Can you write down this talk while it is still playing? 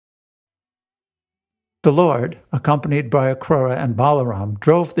The Lord, accompanied by Akrura and Balaram,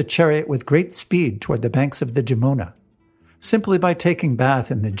 drove the chariot with great speed toward the banks of the Jamuna. Simply by taking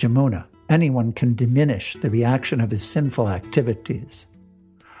bath in the Jamuna, anyone can diminish the reaction of his sinful activities.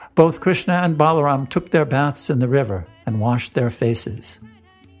 Both Krishna and Balaram took their baths in the river and washed their faces.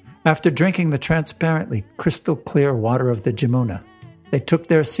 After drinking the transparently crystal clear water of the Jamuna, they took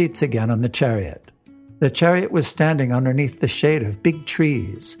their seats again on the chariot. The chariot was standing underneath the shade of big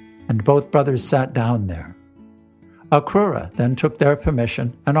trees, and both brothers sat down there. Akrura then took their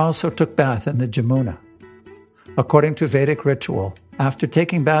permission and also took bath in the Jamuna. According to Vedic ritual, after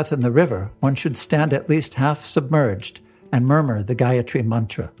taking bath in the river, one should stand at least half submerged and murmur the Gayatri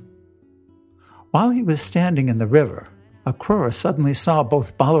mantra. While he was standing in the river, Akrura suddenly saw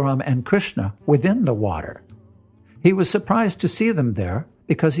both Balaram and Krishna within the water. He was surprised to see them there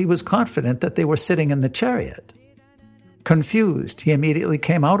because he was confident that they were sitting in the chariot. Confused, he immediately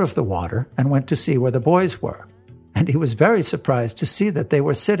came out of the water and went to see where the boys were, and he was very surprised to see that they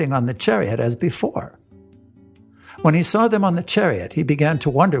were sitting on the chariot as before. When he saw them on the chariot, he began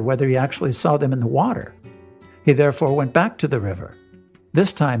to wonder whether he actually saw them in the water. He therefore went back to the river.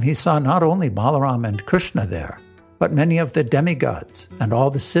 This time he saw not only Balaram and Krishna there, but many of the demigods and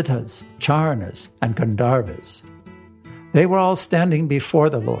all the Siddhas, Charanas, and Gandharvas. They were all standing before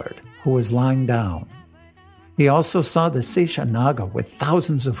the Lord, who was lying down. He also saw the Seshanaga with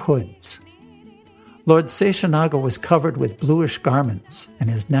thousands of hoods. Lord Seshanaga was covered with bluish garments, and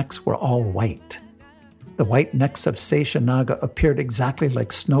his necks were all white. The white necks of Seshanaga appeared exactly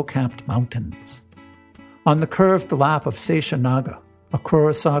like snow-capped mountains. On the curved lap of Seshanaga,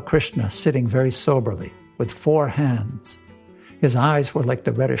 Akrura saw Krishna sitting very soberly, with 4 hands. His eyes were like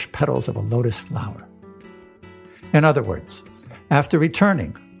the reddish petals of a lotus flower. In other words, after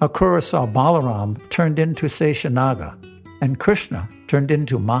returning, Akrura saw Balaram turned into Seshanaga, and Krishna turned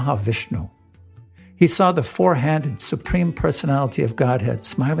into Mahavishnu. He saw the 4-handed Supreme Personality of Godhead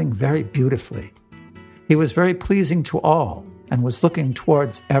smiling very beautifully. He was very pleasing to all and was looking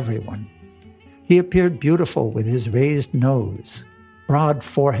towards everyone. He appeared beautiful with his raised nose, broad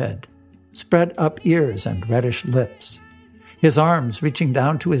forehead, spread up ears and reddish lips. His arms, reaching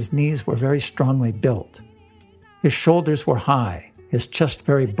down to his knees, were very strongly built. His shoulders were high, his chest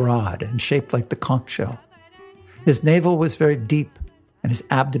very broad and shaped like the conch shell. His navel was very deep, and his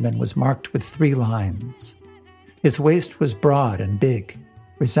abdomen was marked with 3 lines. His waist was broad and big,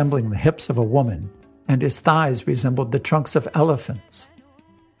 resembling the hips of a woman, and his thighs resembled the trunks of elephants.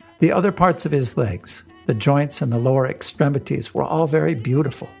 The other parts of his legs, the joints and the lower extremities, were all very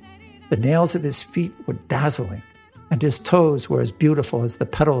beautiful. The nails of his feet were dazzling, and his toes were as beautiful as the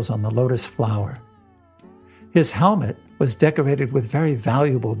petals on the lotus flower. His helmet was decorated with very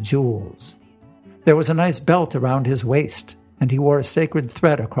valuable jewels. There was a nice belt around his waist, and he wore a sacred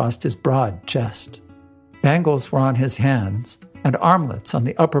thread across his broad chest. Bangles were on his hands, and armlets on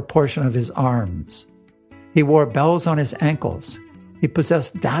the upper portion of his arms. He wore bells on his ankles. He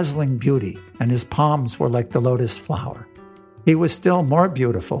possessed dazzling beauty, and his palms were like the lotus flower. He was still more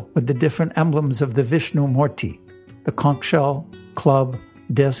beautiful with the different emblems of the Vishnu Murti, the conch shell, club,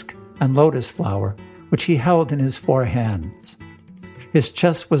 disc, and lotus flower, which he held in his 4 hands. His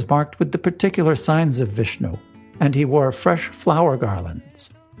chest was marked with the particular signs of Vishnu, and he wore fresh flower garlands.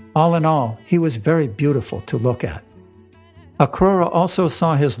 All in all, he was very beautiful to look at. Akrura also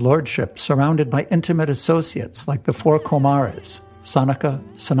saw his lordship surrounded by intimate associates like the 4 Kumaras, Sanaka,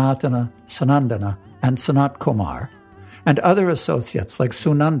 Sanatana, Sanandana, and Sanat Kumar, and other associates like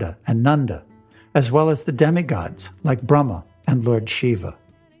Sunanda and Nanda, as well as the demigods like Brahma and Lord Shiva.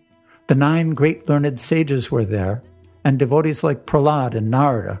 The 9 great learned sages were there, and devotees like Prahlad and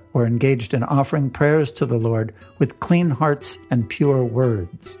Narada were engaged in offering prayers to the Lord with clean hearts and pure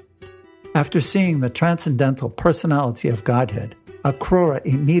words. After seeing the transcendental personality of Godhead, Akrura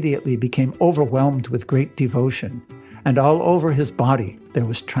immediately became overwhelmed with great devotion, and all over his body there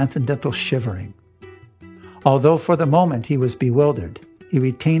was transcendental shivering. Although for the moment he was bewildered, he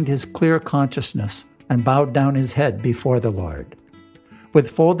retained his clear consciousness and bowed down his head before the Lord. With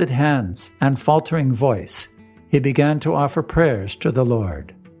folded hands and faltering voice, he began to offer prayers to the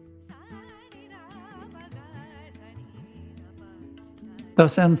Lord.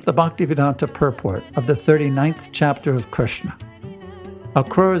 Thus ends the Bhaktivedanta purport of the 39th chapter of Krishna.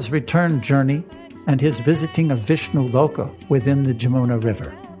 Akrura's return journey and his visiting of Vishnu Loka within the Jamuna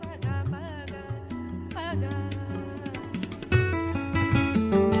River.